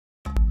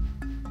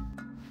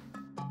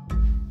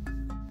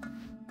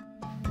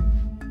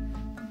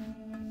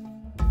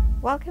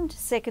Welcome to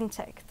Second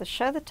Take, the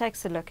show that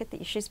takes a look at the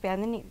issues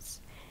behind the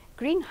news.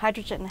 Green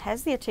hydrogen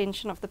has the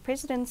attention of the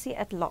Presidency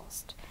at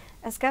last,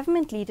 as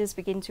government leaders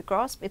begin to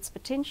grasp its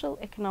potential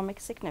economic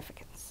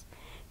significance.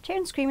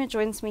 Terence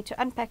joins me to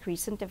unpack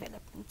recent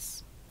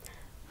developments.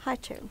 Hi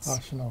Terence. Hi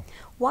Chanel.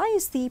 Why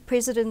is the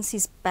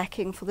Presidency's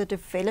backing for the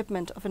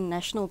development of a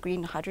national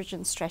green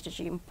hydrogen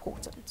strategy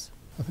important?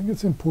 I think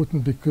it's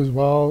important because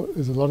while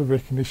there's a lot of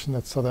recognition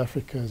that South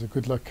Africa is a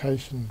good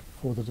location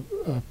for the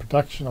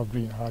production of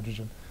green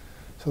hydrogen,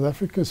 South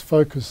Africa's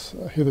focus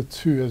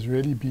hitherto has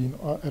really been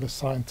at a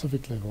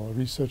scientific level, a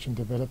research and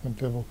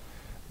development level,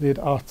 led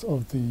out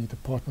of the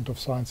Department of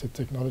Science and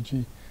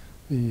Technology.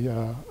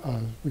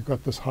 We've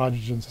got this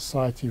hydrogen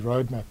society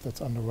roadmap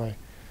that's underway.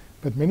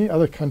 But many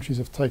other countries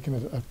have taken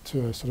it up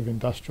to a sort of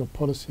industrial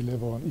policy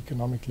level and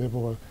economic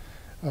level,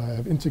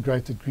 have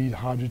integrated green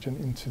hydrogen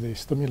into their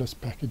stimulus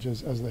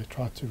packages as they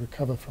try to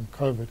recover from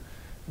COVID.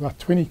 About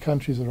 20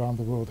 countries around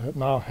the world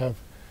now have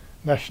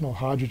national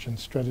hydrogen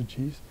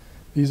strategies.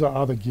 These are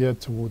either geared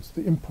towards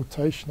the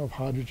importation of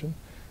hydrogen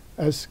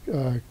as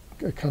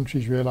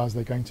countries realize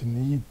they're going to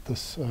need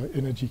this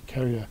energy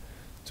carrier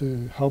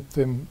to help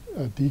them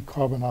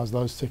decarbonize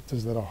those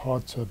sectors that are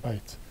hard to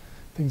abate.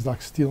 Things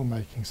like steel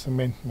making,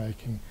 cement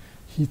making,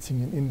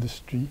 heating in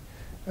industry,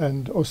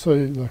 and also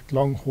like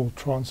long-haul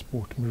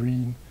transport,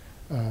 marine,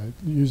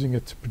 using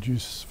it to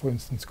produce, for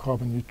instance,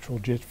 carbon-neutral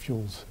jet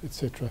fuels,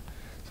 etc.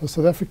 So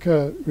South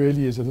Africa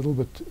really is a little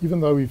bit, even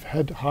though we've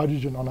had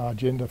hydrogen on our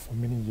agenda for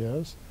many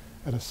years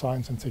at a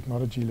science and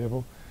technology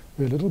level,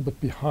 we're a little bit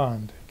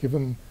behind,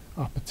 given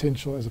our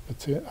potential as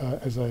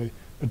a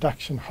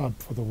production hub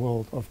for the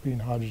world of green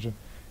hydrogen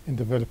in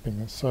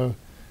developing it. So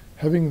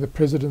having the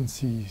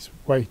Presidency's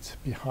weight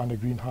behind a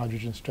green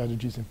hydrogen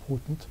strategy is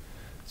important.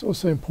 It's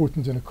also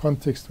important in a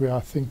context where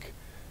I think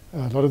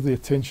a lot of the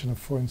attention,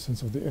 for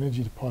instance, of the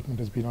Energy Department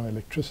has been on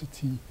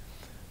electricity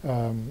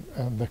and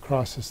the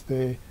crisis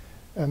there,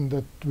 and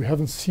that we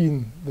haven't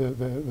seen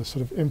the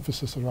sort of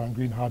emphasis around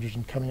green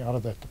hydrogen coming out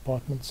of that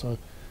department. So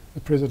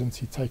the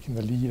Presidency taking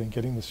the lead and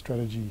getting the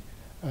strategy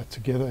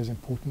together is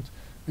important.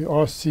 We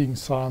are seeing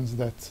signs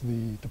that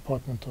the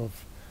Department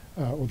of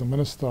or the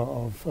Minister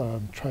of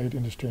Trade,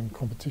 Industry and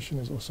Competition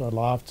is also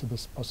alive to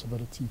this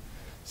possibility,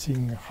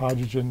 seeing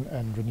hydrogen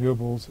and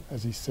renewables,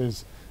 as he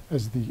says,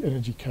 as the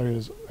energy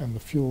carriers and the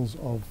fuels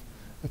of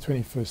the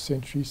 21st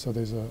century. So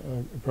there's a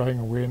growing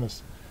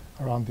awareness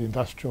around the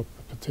industrial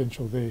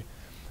potential there.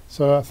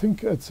 So I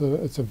think it's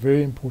a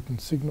very important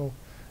signal.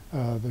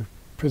 The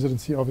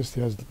Presidency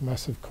obviously has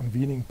massive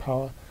convening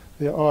power.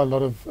 There are a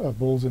lot of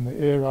balls in the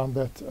air around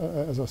that.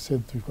 As I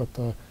said, we've got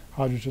the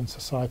Hydrogen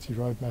Society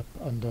roadmap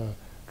under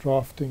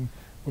drafting,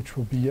 which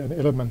will be an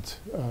element,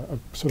 a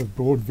sort of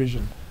broad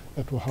vision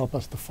that will help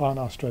us define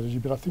our strategy.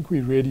 But I think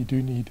we really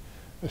do need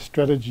a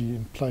strategy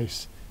in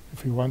place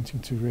if we're wanting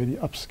to really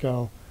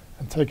upscale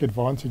and take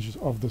advantage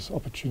of this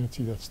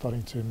opportunity that's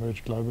starting to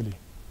emerge globally.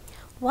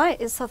 Why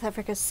is South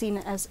Africa seen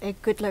as a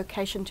good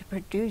location to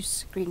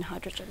produce green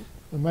hydrogen?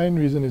 The main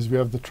reason is we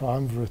have the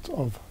triumvirate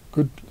of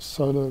good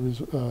solar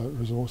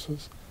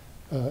resources,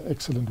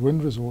 excellent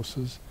wind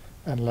resources,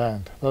 and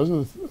land. Those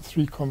are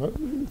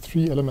the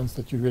three elements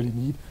that you really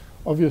need.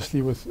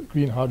 Obviously, with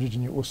green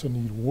hydrogen, you also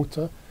need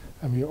water,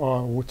 and we are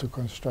a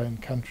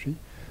water-constrained country.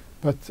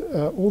 But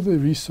all the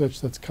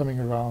research that's coming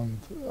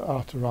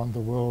out around the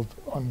world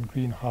on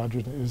green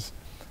hydrogen is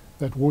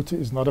that water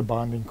is not a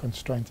binding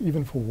constraint,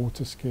 even for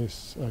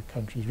water-scarce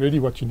countries. Really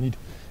what you need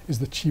is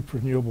the cheap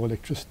renewable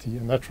electricity,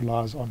 and that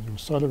relies on your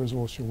solar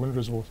resource, your wind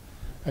resource,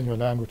 and your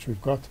land, which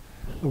we've got.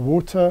 The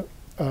water,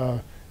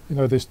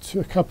 there's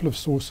a couple of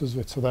sources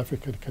that South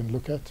Africa can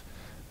look at.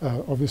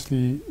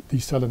 Obviously,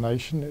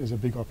 desalination is a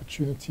big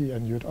opportunity,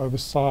 and you'd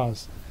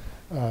oversize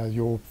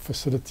your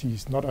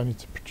facilities not only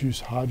to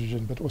produce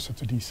hydrogen but also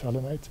to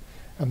desalinate.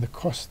 And the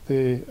cost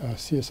there,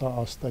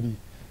 CSIR study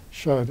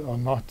showed, are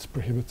not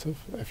prohibitive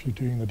if you're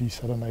doing the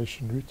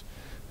desalination route.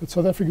 But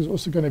South Africa is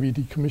also going to be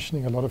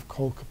decommissioning a lot of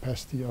coal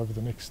capacity over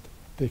the next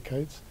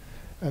decades.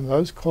 And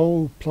those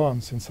coal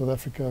plants in South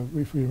Africa,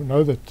 we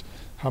know that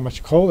how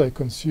much coal they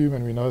consume,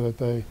 and we know that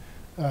they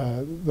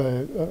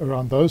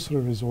around those sort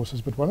of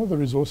resources. But one of the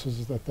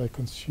resources that they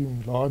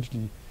consume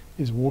largely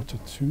is water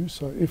too.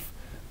 So if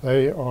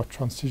they are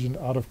transitioned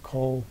out of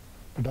coal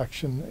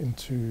production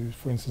into,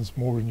 for instance,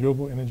 more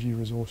renewable energy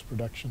resource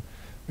production,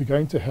 we're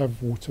going to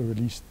have water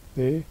released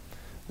there.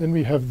 Then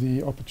we have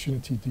the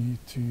opportunity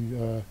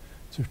to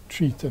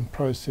treat and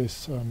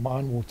process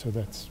mine water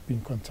that's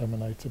been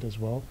contaminated as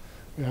well.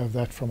 We have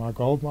that from our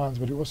gold mines,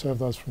 but we also have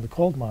those from the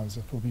coal mines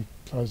that will be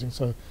closing.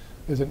 So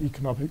there's an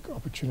economic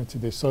opportunity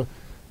there. So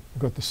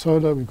we've got the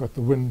solar, we've got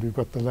the wind, we've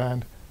got the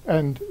land,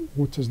 and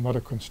water is not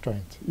a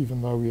constraint,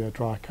 even though we are a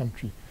dry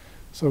country.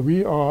 So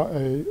we are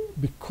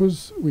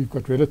because we've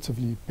got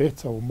relatively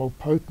better or more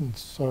potent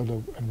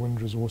solar and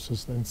wind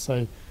resources than,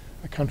 say,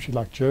 a country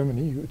like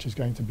Germany, which is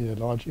going to be a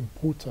large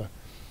importer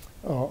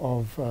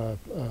of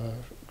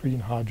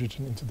green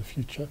hydrogen into the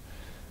future.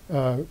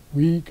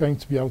 We're going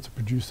to be able to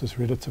produce this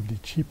relatively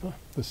cheaper,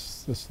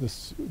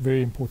 this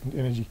very important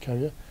energy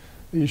carrier.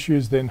 The issue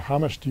is then how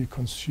much do you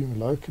consume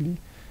locally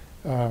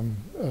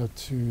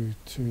to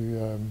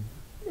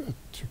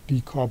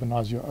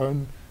decarbonize your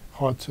own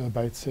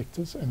hard-to-abate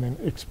sectors, and then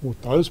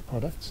export those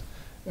products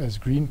as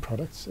green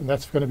products. And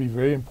that's going to be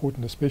very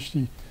important,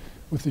 especially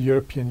with the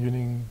European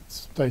Union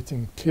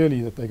stating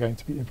clearly that they're going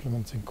to be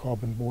implementing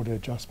carbon border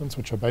adjustments,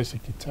 which are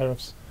basically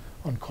tariffs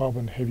on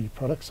carbon-heavy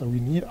products. So we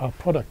need our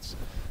products,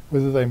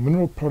 whether they're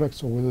mineral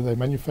products or whether they're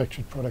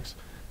manufactured products,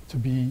 to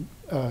be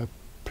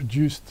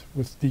produced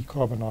with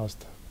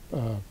decarbonized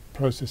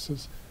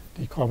processes.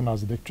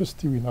 Decarbonized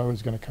electricity we know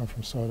is going to come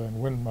from solar and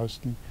wind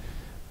mostly,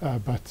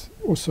 but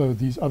also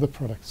these other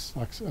products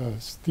like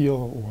steel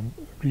or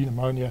green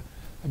ammonia,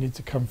 they need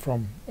to come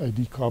from a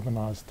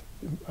decarbonized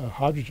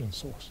hydrogen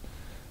source.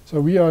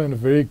 So we are in a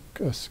very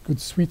good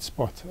sweet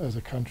spot as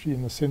a country,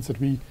 in the sense that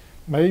we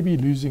may be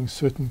losing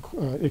certain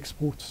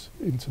exports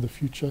into the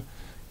future.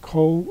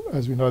 Coal,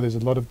 as we know, there's a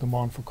lot of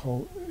demand for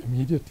coal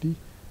immediately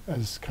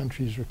as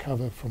countries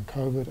recover from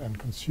COVID and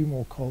consume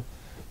more coal.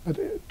 But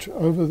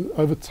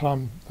over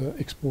time, the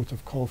export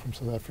of coal from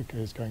South Africa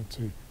is going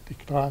to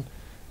decline.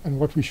 And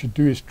what we should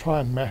do is try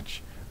and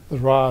match the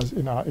rise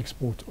in our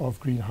export of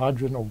green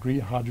hydrogen or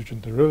green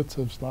hydrogen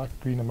derivatives like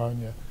green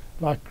ammonia,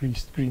 like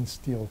green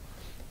steel,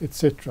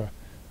 etc.,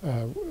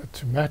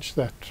 to match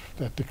that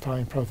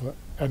declining profile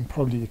and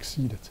probably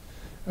exceed it.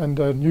 And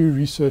new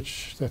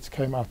research that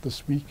came out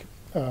this week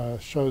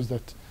shows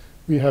that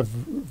we have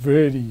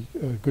very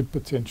good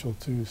potential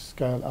to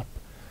scale up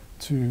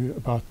to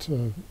about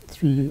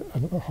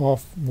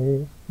 3.5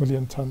 more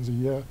million tons a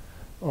year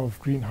of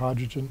green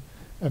hydrogen,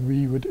 and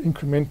we would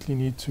incrementally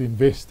need to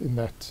invest in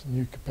that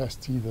new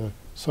capacity, the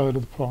solar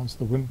plants,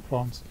 the wind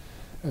plants,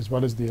 as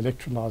well as the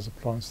electrolyzer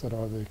plants that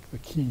are the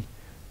key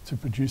to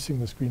producing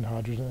this green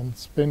hydrogen, and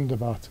spend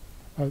about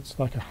it's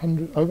like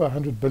over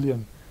 $100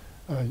 billion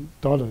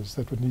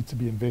that would need to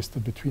be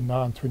invested between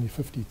now and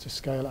 2050 to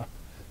scale up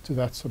to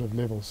that sort of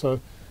level. So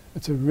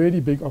it's a really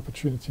big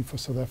opportunity for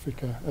South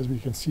Africa. As we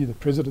can see, the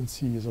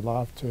Presidency is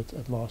alive to it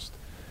at last,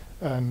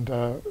 and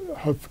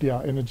hopefully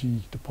our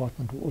energy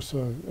department will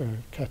also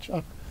catch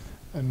up,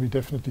 and we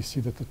definitely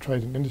see that the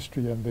trade and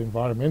industry and the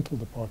environmental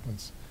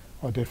departments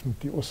are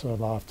definitely also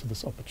alive to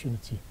this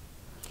opportunity.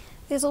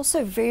 There's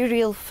also very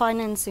real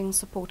financing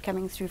support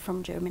coming through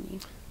from Germany.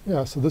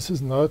 Yeah, so this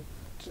is not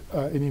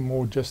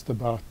anymore just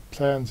about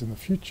plans in the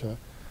future.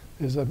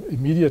 There's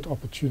immediate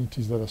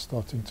opportunities that are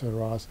starting to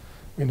arise.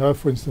 We know,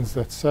 for instance,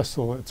 that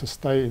Sasol, it's a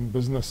stay in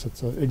business,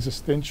 it's an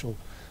existential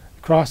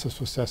crisis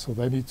for Sasol.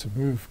 They need to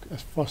move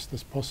as fast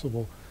as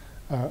possible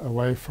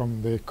away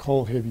from their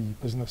coal-heavy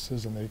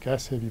businesses and their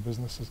gas-heavy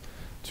businesses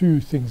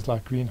to things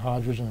like green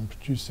hydrogen and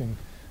producing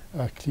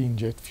clean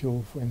jet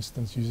fuel, for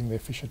instance, using their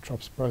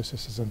Fischer-Tropsch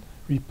processes and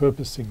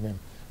repurposing them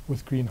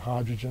with green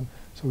hydrogen.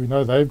 So we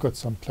know they've got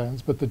some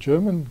plans, but the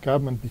German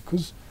government,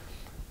 because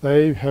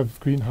they have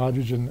green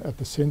hydrogen at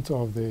the center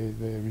of their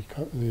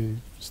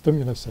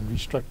stimulus and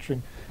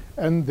restructuring,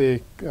 and their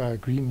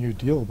Green New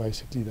Deal,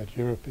 basically, that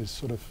Europe is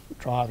sort of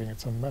driving.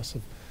 It's a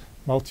massive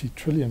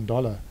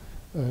multi-trillion-dollar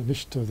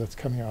initiative that's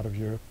coming out of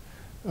Europe.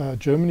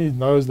 Germany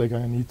knows they're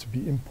going to need to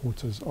be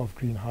importers of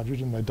green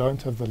hydrogen. They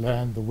don't have the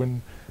land, the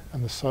wind,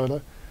 and the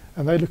solar,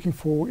 and they're looking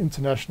for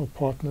international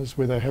partners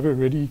where they have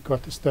already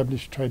got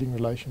established trading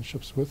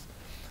relationships with,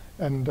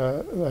 and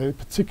they're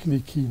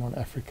particularly keen on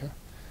Africa,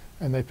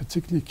 and they're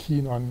particularly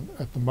keen on,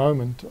 at the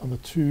moment, on the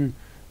two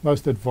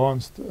most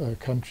advanced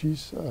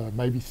countries,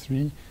 maybe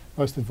three,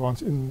 most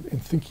advanced in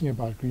thinking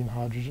about green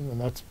hydrogen, and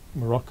that's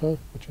Morocco,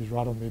 which is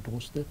right on their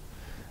doorstep,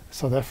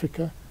 South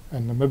Africa,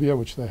 and Namibia,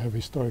 which they have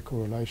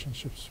historical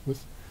relationships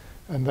with.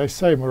 And they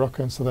say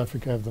Morocco and South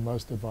Africa have the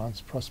most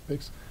advanced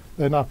prospects.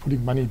 They're now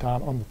putting money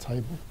down on the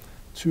table.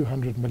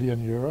 200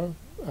 million euro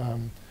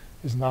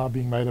is now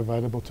being made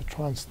available to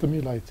try and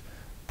stimulate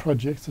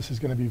projects. This is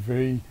going to be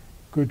very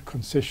good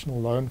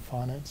concessional loan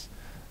finance,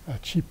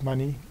 cheap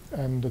money,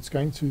 and it's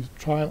going to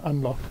try and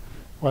unlock,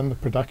 one, the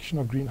production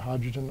of green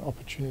hydrogen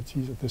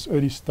opportunities. At this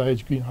early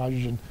stage, green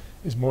hydrogen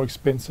is more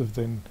expensive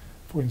than,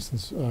 for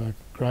instance,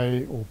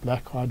 grey or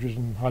black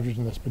hydrogen,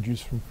 hydrogen that's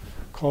produced from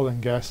coal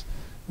and gas.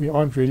 We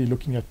aren't really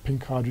looking at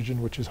pink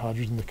hydrogen, which is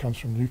hydrogen that comes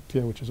from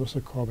nuclear, which is also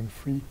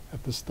carbon-free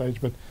at this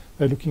stage, but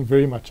they're looking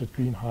very much at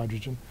green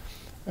hydrogen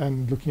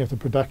and looking at the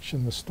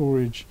production, the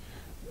storage,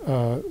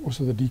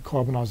 also the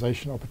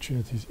decarbonisation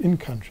opportunities in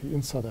country,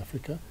 in South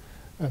Africa.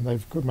 And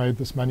they've made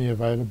this money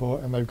available,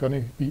 and they're going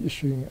to be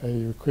issuing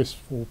a request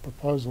for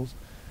proposals,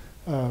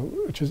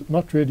 which is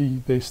not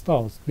really their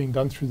style. It's being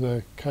done through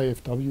the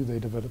KfW, their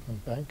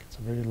development bank. It's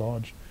a very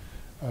large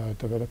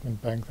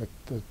development bank that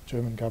the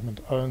German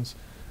government owns.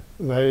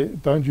 They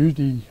don't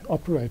usually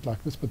operate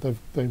like this, but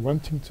they're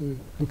wanting to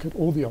look at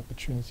all the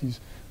opportunities,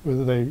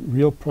 whether they're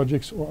real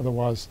projects or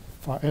otherwise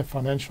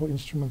financial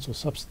instruments or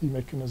subsidy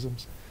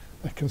mechanisms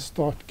that can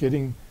start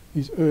getting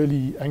these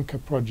early anchor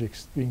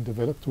projects being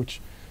developed, which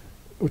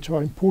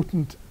are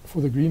important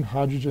for the green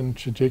hydrogen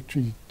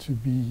trajectory to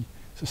be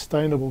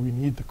sustainable. We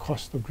need the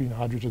cost of green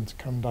hydrogen to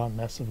come down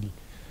massively.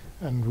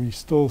 And we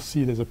still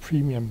see there's a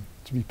premium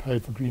to be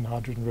paid for green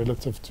hydrogen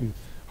relative to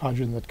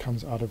hydrogen that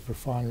comes out of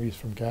refineries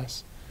from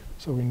gas.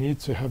 So we need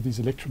to have these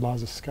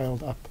electrolyzers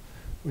scaled up.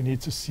 We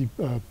need to see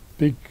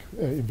big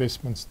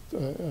investments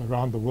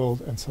around the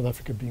world, and South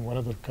Africa being one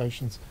of the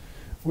locations,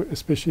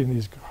 especially in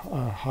these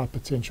high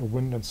potential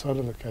wind and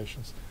solar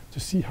locations, to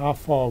see how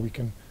far we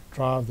can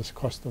drive this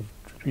cost of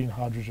green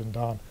hydrogen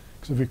down.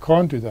 Because if we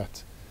can't do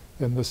that,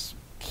 then this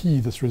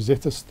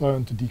Rosetta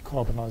Stone to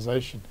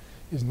decarbonisation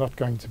is not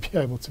going to be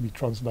able to be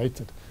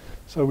translated.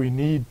 So we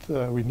need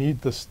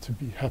this to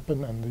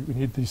happen, and we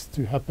need this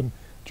to happen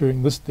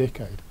during this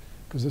decade,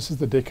 because this is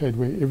the decade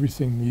where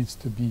everything needs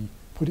to be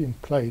put in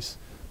place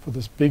for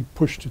this big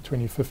push to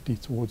 2050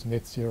 towards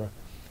net zero.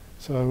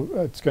 So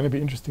it's going to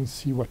be interesting to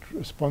see what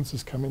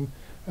responses come in,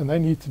 and they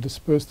need to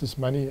disperse this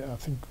money, I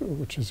think,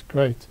 which is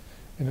great,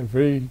 in a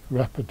very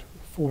rapid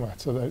format.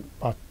 So that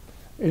by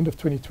end of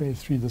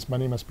 2023, this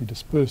money must be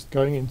dispersed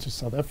going into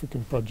South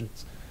African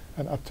projects,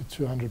 and up to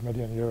 200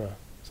 million euro.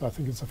 So I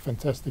think it's a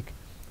fantastic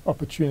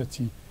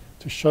opportunity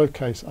to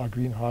showcase our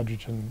green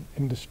hydrogen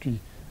industry,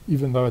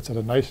 even though it's at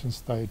a nascent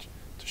stage,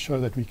 to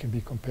show that we can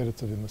be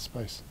competitive in the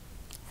space.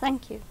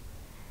 Thank you.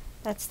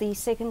 That's the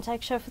Second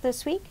Take show for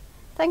this week.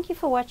 Thank you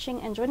for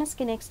watching, and join us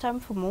again next time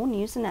for more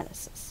news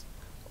analysis.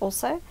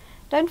 Also,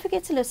 don't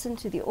forget to listen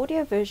to the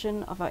audio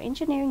version of our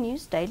Engineering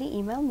News Daily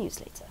Email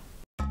newsletter.